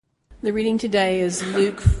The reading today is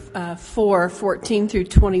Luke 4:14 through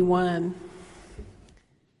 21.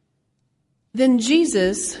 Then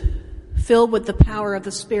Jesus, filled with the power of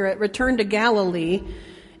the Spirit, returned to Galilee,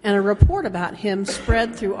 and a report about him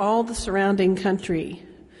spread through all the surrounding country.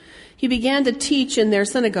 He began to teach in their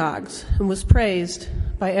synagogues and was praised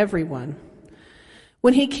by everyone.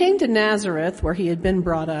 When he came to Nazareth, where he had been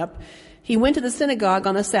brought up, he went to the synagogue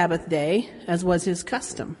on the Sabbath day, as was his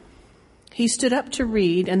custom. He stood up to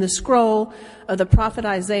read, and the scroll of the prophet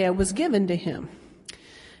Isaiah was given to him.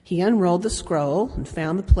 He unrolled the scroll and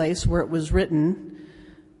found the place where it was written,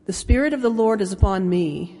 "The Spirit of the Lord is upon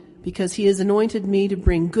me, because he has anointed me to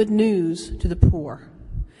bring good news to the poor.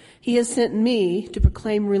 He has sent me to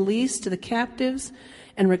proclaim release to the captives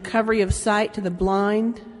and recovery of sight to the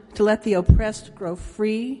blind, to let the oppressed grow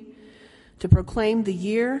free, to proclaim the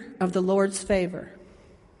year of the Lord's favor."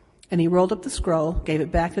 And he rolled up the scroll, gave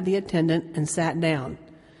it back to the attendant, and sat down.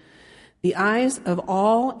 The eyes of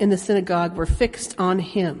all in the synagogue were fixed on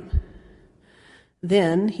him.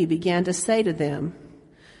 Then he began to say to them,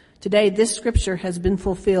 "Today this scripture has been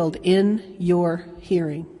fulfilled in your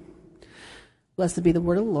hearing." Blessed be the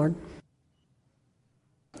word of the Lord.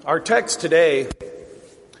 Our text today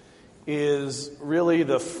is really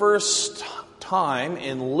the first time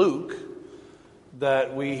in Luke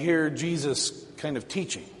that we hear Jesus kind of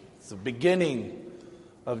teaching. It's the beginning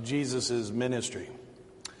of Jesus' ministry.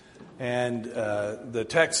 And the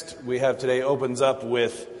text we have today opens up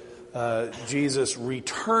with Jesus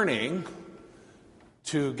returning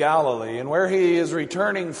to Galilee. And where he is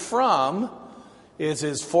returning from is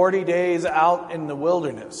his 40 days out in the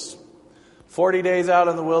wilderness. 40 days out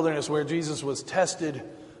in the wilderness where Jesus was tested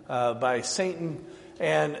by Satan.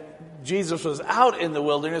 And Jesus was out in the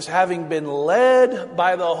wilderness having been led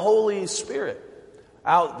by the Holy Spirit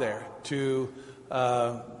out there to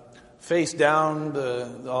face down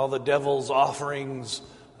all the devil's offerings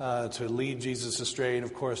to lead Jesus astray. And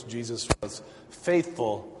of course, Jesus was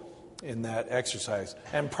faithful in that exercise.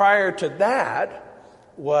 And prior to that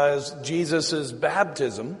was Jesus'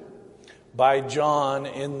 baptism by John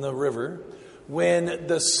in the river, when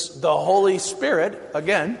the Holy Spirit,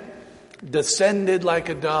 again, descended like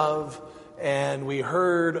a dove, and we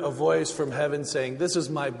heard a voice from heaven saying, "This is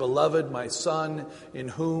my beloved, my Son, in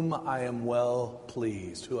whom I am well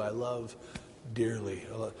pleased, who I love dearly."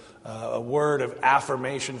 A word of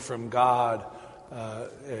affirmation from God,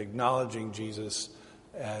 acknowledging Jesus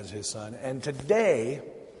as his Son. And today,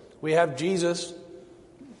 we have Jesus.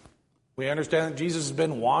 We understand that Jesus has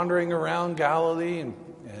been wandering around Galilee and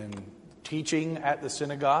teaching at the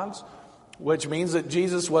synagogues, which means that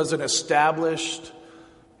Jesus was an established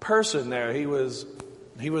person there. He was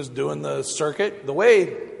doing the circuit. The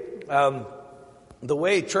way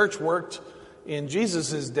church worked in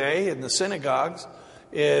Jesus' day in the synagogues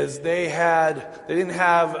is they didn't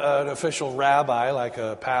have an official rabbi like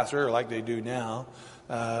a pastor or like they do now.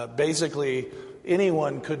 Basically,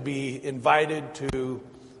 anyone could be invited to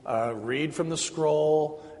read from the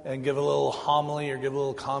scroll and give a little homily or give a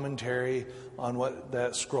little commentary on what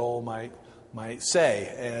that scroll might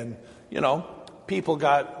say. And, people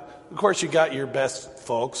of course you got your best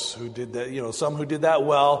folks who did that, some who did that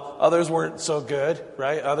well, others weren't so good,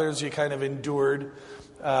 right? Others you kind of endured.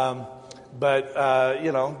 But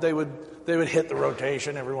they would hit the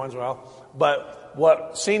rotation every once in a while. But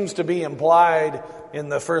what seems to be implied in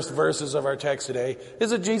the first verses of our text today is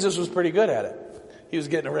that Jesus was pretty good at it. He was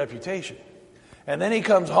getting a reputation. And then he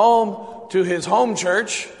comes home to his home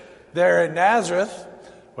church there in Nazareth,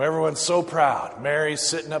 where everyone's so proud. Mary's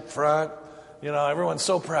sitting up front. Everyone's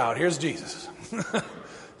so proud. Here's Jesus.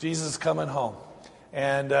 Jesus is coming home.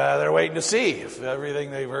 And they're waiting to see if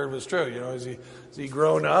everything they've heard was true. Is he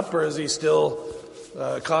grown up, or is he still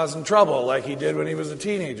causing trouble like he did when he was a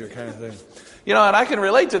teenager kind of thing? And I can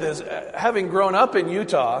relate to this. Having grown up in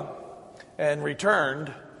Utah and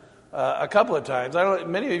returned a couple of times.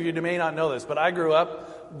 Many of you may not know this, but I grew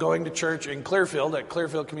up going to church in Clearfield, at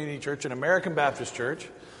Clearfield Community Church, an American Baptist church.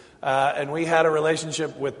 And we had a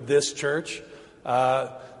relationship with this church.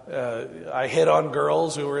 I hit on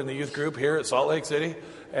girls who were in the youth group here at Salt Lake City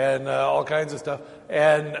and all kinds of stuff.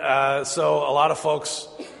 And so a lot of folks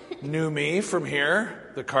knew me from here,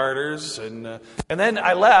 the Carters. And then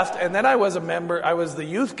I left, and then I was a member. I was the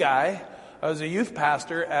youth guy. I was a youth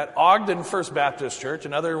pastor at Ogden First Baptist Church,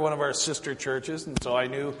 another one of our sister churches. And so I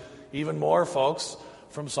knew even more folks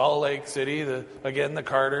from Salt Lake City, the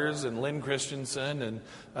Carters and Lynn Christensen and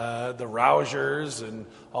the Rousers, and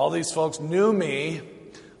all these folks knew me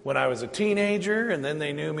when I was a teenager, and then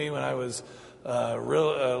they knew me when I was a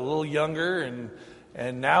little younger,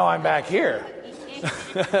 and now I'm back here.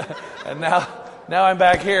 And now now I'm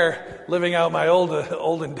back here living out my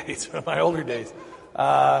olden days, my older days.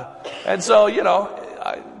 And so, it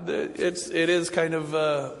is kind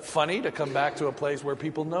of funny to come back to a place where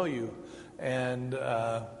people know you and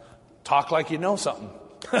talk like you know something,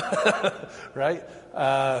 right?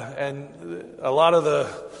 And a lot of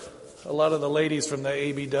the ladies from the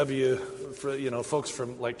ABW, folks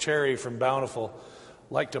from like Cherry from Bountiful,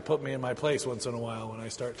 like to put me in my place once in a while when I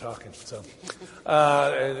start talking. So,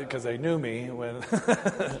 because they knew me when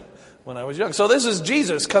when I was young. So this is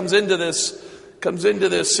Jesus comes into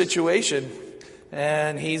this situation,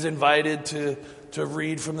 and he's invited to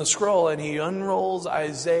read from the scroll, and he unrolls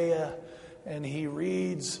Isaiah, and he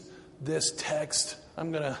reads this text.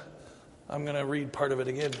 I'm gonna read part of it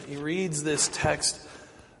again. He reads this text.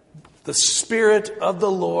 The Spirit of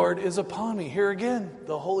the Lord is upon me. Here again,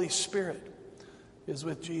 the Holy Spirit is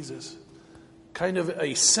with Jesus. Kind of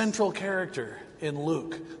a central character in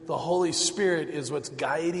Luke. The Holy Spirit is what's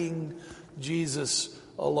guiding Jesus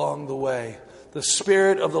along the way. The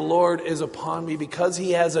Spirit of the Lord is upon me because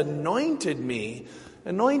he has anointed me.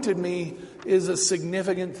 Anointed me is a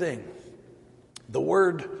significant thing. The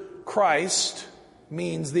word Christ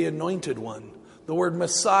means the anointed one. The word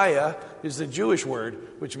Messiah is the Jewish word,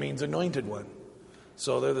 which means anointed one.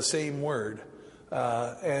 So they're the same word.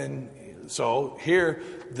 And so here,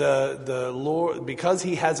 the Lord, because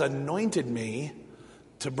he has anointed me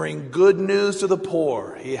to bring good news to the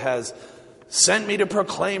poor, he has sent me to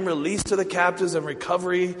proclaim release to the captives and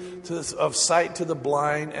recovery of sight to the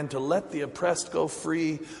blind, and to let the oppressed go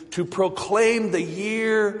free, to proclaim the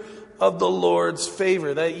year of the Lord's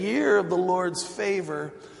favor. That year of the Lord's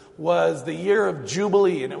favor was the year of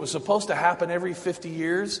Jubilee, and it was supposed to happen every 50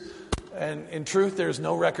 years. And in truth, there's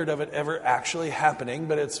no record of it ever actually happening,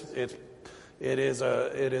 but it is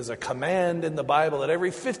a command in the Bible that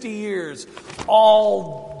every 50 years,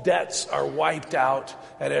 all debts are wiped out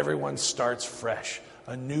and everyone starts fresh.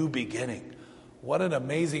 A new beginning. What an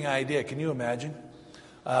amazing idea. Can you imagine?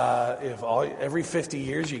 If every 50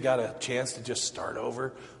 years you got a chance to just start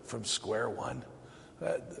over from square one.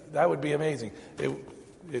 That would be amazing.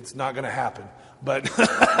 It's not going to happen, but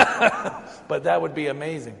but that would be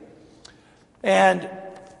amazing. And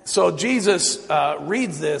so Jesus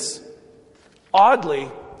reads this. Oddly,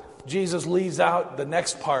 Jesus leaves out the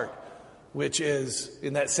next part, which is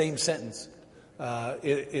in that same sentence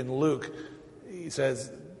in Luke. He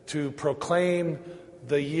says, to proclaim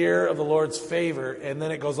the year of the Lord's favor, and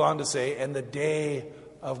then it goes on to say, and the day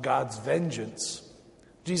of God's vengeance.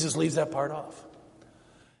 Jesus leaves that part off.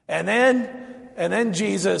 And then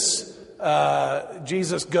Jesus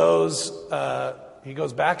goes, he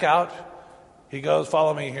goes back out. He goes,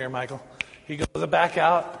 follow me here, Michael. He goes back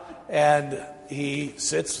out and he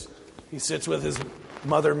sits with his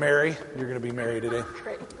mother, Mary. You're going to be Mary today.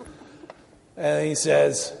 Great. And he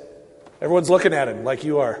says, everyone's looking at him like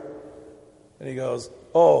you are. And he goes,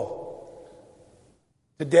 oh,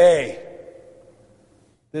 today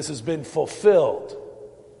this has been fulfilled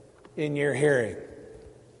in your hearing.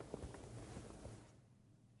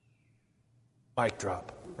 Mic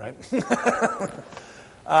drop, right?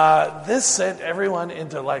 This sent everyone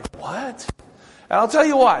into like, what? And I'll tell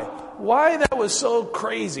you why. Why that was so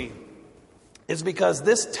crazy is because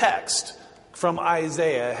this text from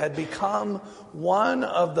Isaiah had become one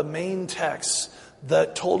of the main texts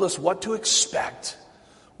that told us what to expect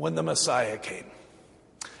when the Messiah came.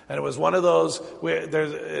 And it was one of those where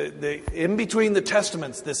there's in between the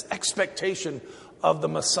testaments, this expectation of the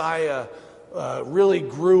Messiah really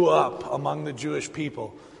grew up among the Jewish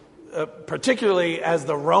people. Particularly as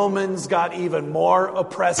the Romans got even more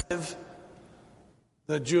oppressive,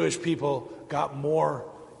 the Jewish people got more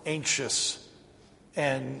anxious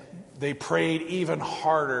and they prayed even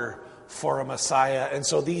harder for a Messiah. And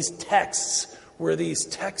so these texts were these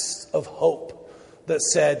texts of hope that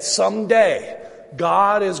said someday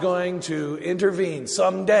God is going to intervene.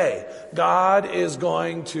 Someday God is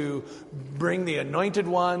going to bring the anointed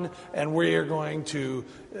one, and we are going to,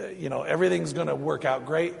 everything's going to work out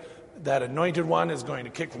great. That anointed one is going to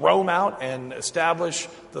kick Rome out and establish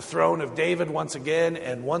the throne of David once again.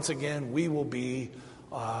 And once again, we will be,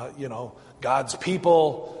 God's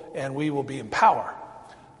people, and we will be in power.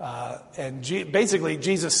 Basically,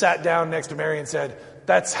 Jesus sat down next to Mary and said,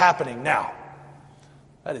 that's happening now.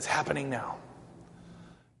 That is happening now.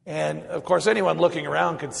 And, of course, anyone looking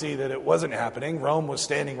around could see that it wasn't happening. Rome was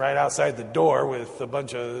standing right outside the door with a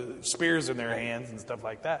bunch of spears in their hands and stuff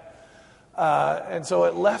like that. And so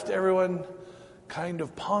it left everyone kind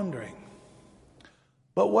of pondering.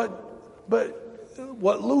 But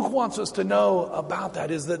what Luke wants us to know about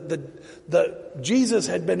that is that Jesus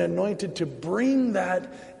had been anointed to bring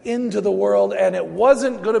that into the world, and it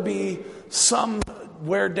wasn't going to be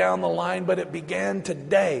somewhere down the line, but it began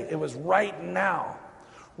today. It was right now.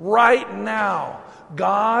 Right now,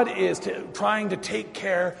 God is trying to take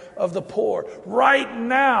care of the poor. Right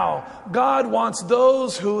now, God wants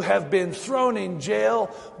those who have been thrown in jail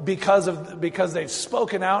because they've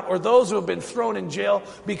spoken out, or those who have been thrown in jail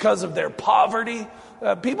because of their poverty.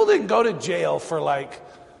 People didn't go to jail for like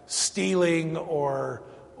stealing or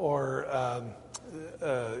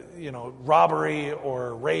robbery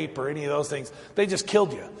or rape or any of those things. They just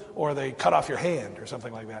killed you, or they cut off your hand or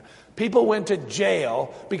something like that. People went to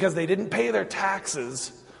jail because they didn't pay their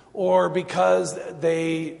taxes or because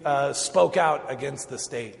they spoke out against the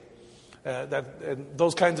state.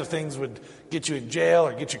 Those kinds of things would get you in jail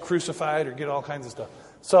or get you crucified or get all kinds of stuff.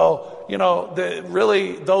 So,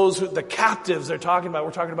 the captives they're talking about,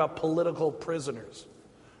 we're talking about political prisoners,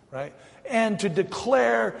 right? And to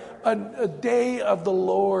declare a day of the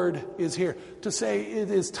Lord is here. To say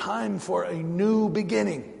it is time for a new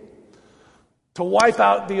beginning. To wipe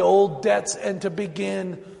out the old debts and to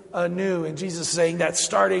begin anew. And Jesus is saying that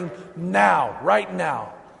starting now, right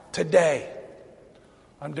now, today.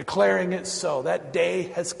 I'm declaring it so. That day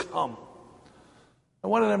has come.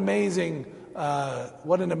 And what an amazing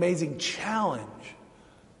challenge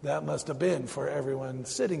that must have been for everyone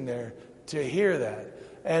sitting there to hear that.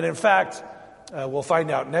 And in fact, we'll find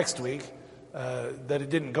out next week that it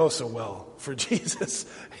didn't go so well for Jesus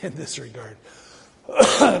in this regard.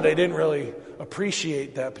 They didn't really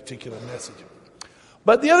appreciate that particular message.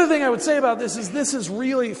 But the other thing I would say about this is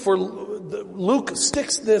really Luke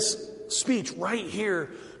sticks this speech right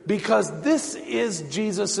here because this is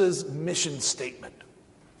Jesus's mission statement.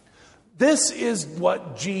 This is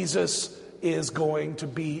what Jesus is going to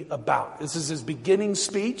be about. This is his beginning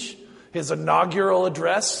speech. His inaugural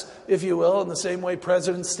address, if you will, in the same way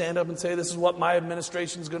presidents stand up and say, this is what my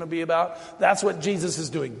administration is going to be about. That's what Jesus is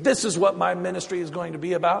doing. This is what my ministry is going to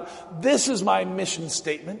be about. This is my mission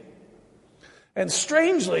statement. And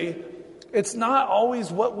strangely, it's not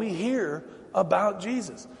always what we hear about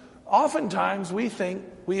Jesus. Oftentimes we think,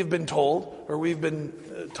 we have been told, or we've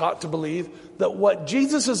been taught to believe, that what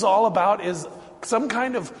Jesus is all about is some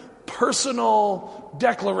kind of personal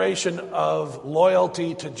declaration of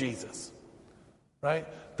loyalty to Jesus, right?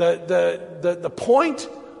 The point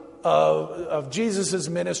of Jesus'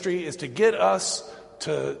 ministry is to get us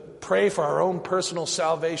to pray for our own personal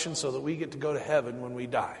salvation so that we get to go to heaven when we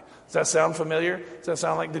die. Does that sound familiar? Does that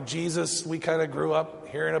sound like the Jesus we kind of grew up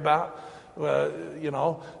hearing about?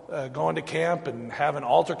 Going to camp and having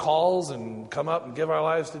altar calls and come up and give our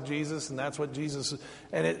lives to Jesus, and that's what Jesus is.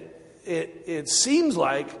 And it seems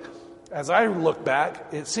like, as I look back,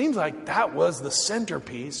 it seems like that was the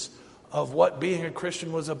centerpiece of what being a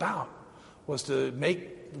Christian was about, was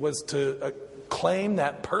to claim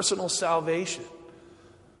that personal salvation.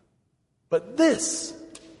 But this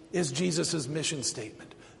is Jesus' mission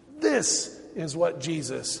statement. This is what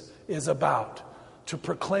Jesus is about. To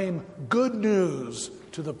proclaim good news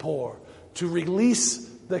to the poor, to release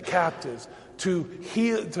the captives, to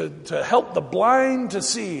heal, to help the blind to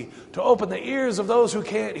see, to open the ears of those who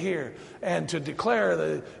can't hear, and to declare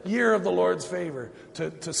the year of the Lord's favor,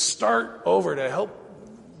 to start over, to help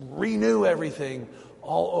renew everything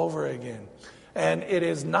all over again. And it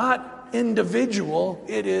is not individual,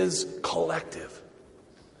 it is collective.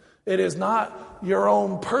 It is not your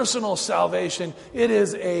own personal salvation, it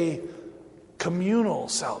is a communal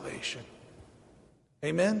salvation.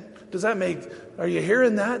 Amen? Are you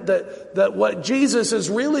hearing that? That what Jesus is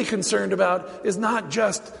really concerned about is not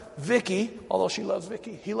just Vicky, although she loves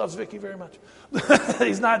Vicky. He loves Vicky very much.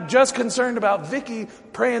 He's not just concerned about Vicky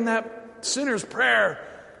praying that sinner's prayer,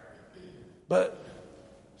 but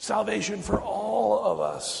salvation for all of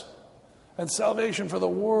us. And salvation for the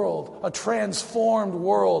world, a transformed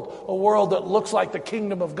world, a world that looks like the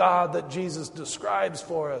kingdom of God that Jesus describes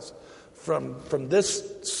for us from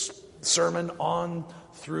this sermon on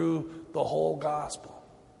through the whole gospel.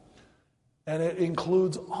 And it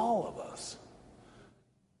includes all of us.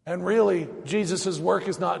 And really, Jesus' work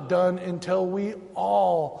is not done until we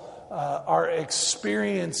all are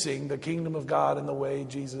experiencing the kingdom of God in the way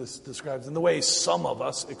Jesus describes, in the way some of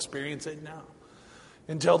us experience it now.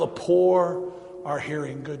 Until the poor are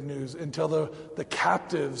hearing good news, until the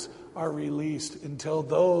captives are released, until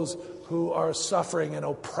those who are suffering and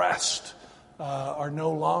oppressed are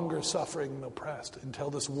no longer suffering and oppressed, until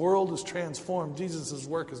this world is transformed. Jesus'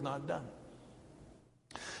 work is not done.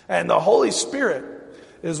 And the Holy Spirit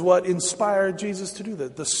is what inspired Jesus to do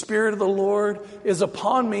that. The Spirit of the Lord is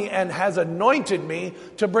upon me and has anointed me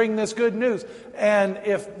to bring this good news. And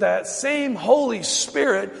if that same Holy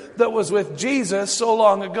Spirit that was with Jesus so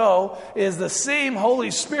long ago is the same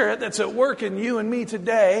Holy Spirit that's at work in you and me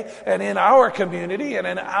today and in our community and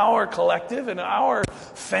in our collective and our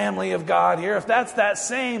family of God here, if that's that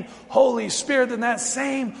same Holy Spirit, then that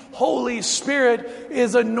same Holy Spirit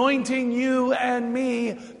is anointing you and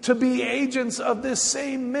me to be agents of this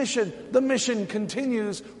same mission. The mission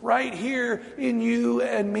continues right here in you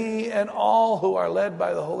and me and all who are led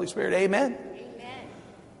by the Holy Spirit. Amen? Amen.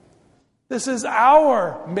 This is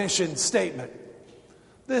our mission statement.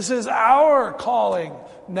 This is our calling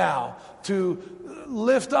now to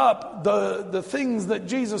lift up the things that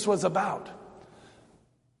Jesus was about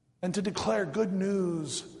and to declare good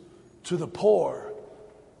news to the poor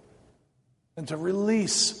and to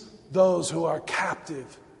release those who are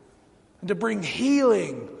captive and to bring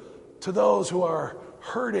healing to those who are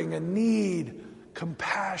hurting and need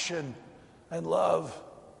compassion and love,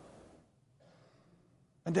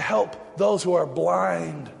 and to help those who are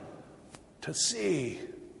blind to see,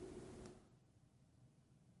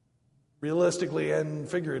 realistically and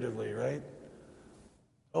figuratively, right?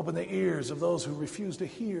 Open the ears of those who refuse to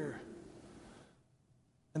hear,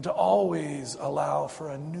 and to always allow for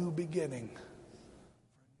a new beginning, a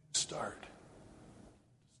new start,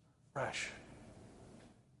 fresh.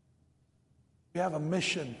 We have a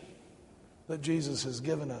mission that Jesus has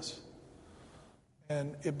given us,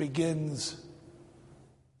 and it begins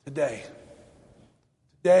today.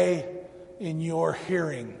 Today, in your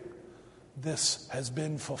hearing, this has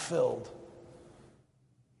been fulfilled.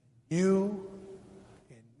 You,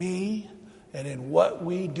 in me, and in what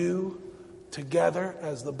we do together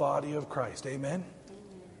as the body of Christ. Amen?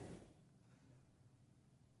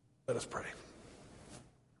 Let us pray.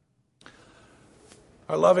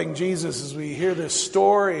 Our loving Jesus, as we hear this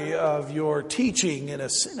story of your teaching in a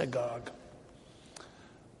synagogue,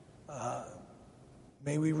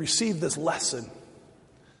 may we receive this lesson.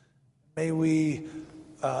 May we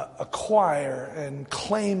acquire and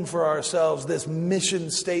claim for ourselves this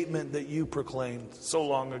mission statement that you proclaimed so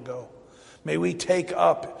long ago. May we take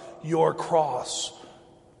up your cross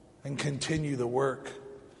and continue the work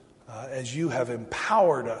as you have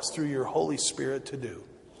empowered us through your Holy Spirit to do.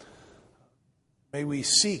 May we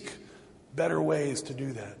seek better ways to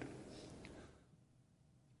do that.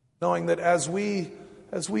 Knowing that as we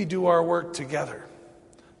do our work together,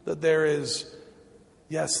 that there is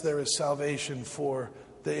salvation for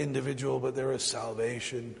the individual, but there is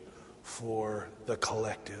salvation for the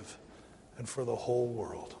collective and for the whole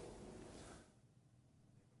world.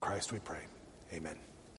 In Christ we pray. Amen.